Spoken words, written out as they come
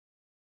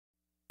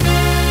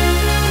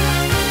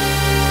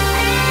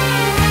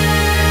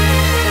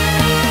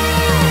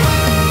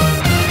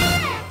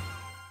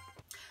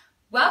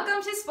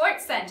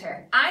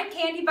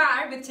Candy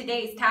Barr with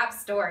today's top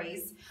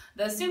stories.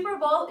 The Super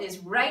Bowl is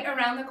right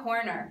around the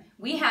corner.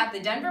 We have the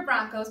Denver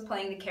Broncos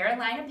playing the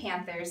Carolina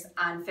Panthers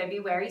on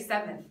February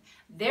 7th.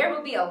 There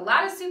will be a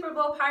lot of Super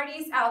Bowl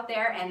parties out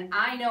there, and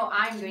I know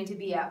I'm going to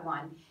be at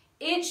one.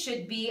 It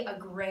should be a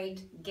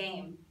great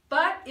game.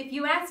 But if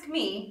you ask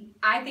me,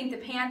 I think the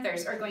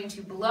Panthers are going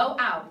to blow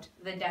out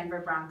the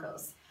Denver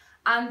Broncos.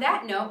 On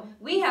that note,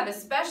 we have a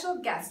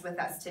special guest with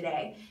us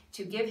today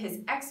to give his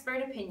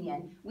expert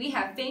opinion. We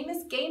have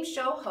famous game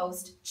show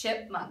host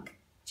Chip Monk.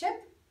 Chip?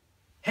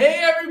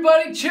 Hey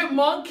everybody, Chip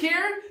Monk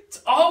here.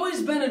 It's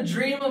always been a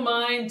dream of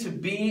mine to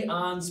be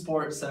on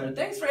SportsCenter.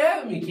 Thanks for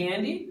having me,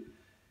 Candy.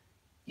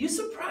 You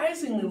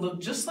surprisingly look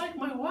just like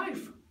my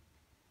wife.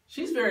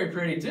 She's very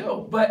pretty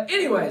too. But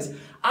anyways,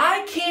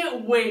 I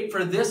can't wait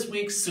for this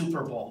week's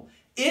Super Bowl.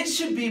 It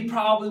should be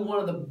probably one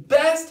of the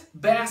best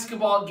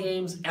basketball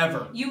games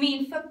ever. You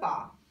mean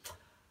football?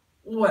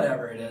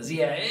 Whatever it is,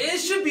 yeah. It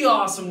should be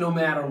awesome no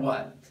matter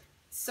what.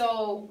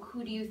 So,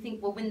 who do you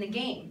think will win the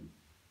game?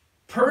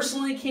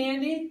 Personally,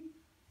 Candy,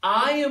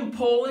 I am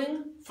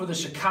pulling for the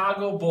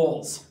Chicago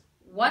Bulls.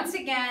 Once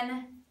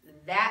again,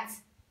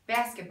 that's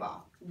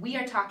basketball. We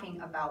are talking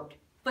about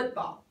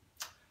football.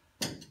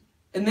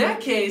 In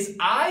that case,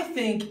 I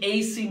think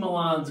AC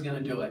Milan's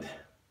going to do it.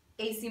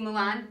 AC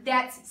Milan,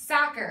 that's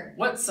soccer.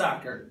 What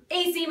soccer?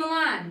 AC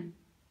Milan.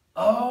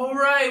 Oh,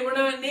 right, we're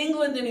not in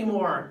England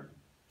anymore.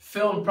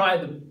 Filmed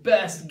probably the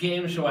best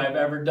game show I've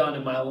ever done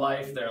in my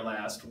life there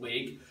last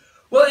week.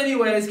 Well,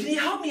 anyways, can you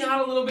help me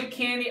out a little bit,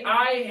 Candy?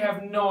 I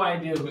have no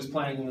idea who's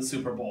playing in the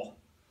Super Bowl.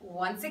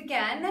 Once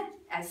again,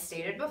 as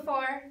stated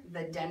before,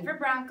 the Denver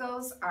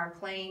Broncos are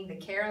playing the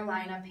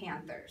Carolina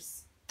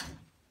Panthers.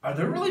 Are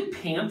there really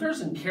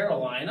Panthers in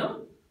Carolina?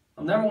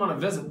 I'll never want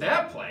to visit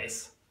that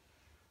place.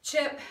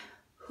 Chip,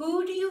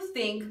 who do you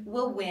think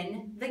will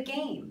win the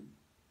game?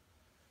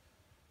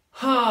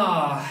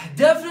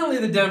 Definitely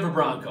the Denver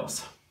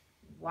Broncos.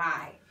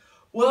 Why?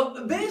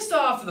 Well, based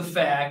off of the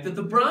fact that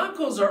the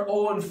Broncos are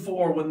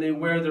 0-4 when they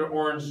wear their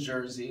orange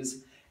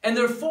jerseys, and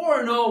they're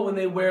 4-0 when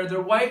they wear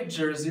their white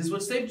jerseys,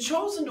 which they've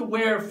chosen to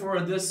wear for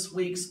this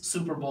week's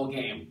Super Bowl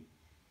game.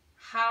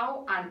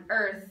 How on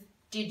earth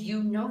did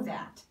you know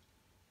that?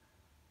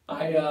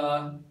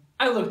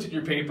 I looked at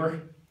your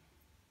paper.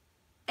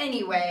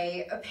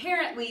 Anyway,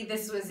 apparently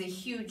this was a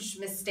huge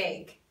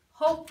mistake.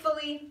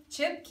 Hopefully,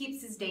 Chip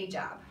keeps his day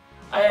job.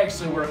 I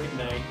actually work at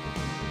night.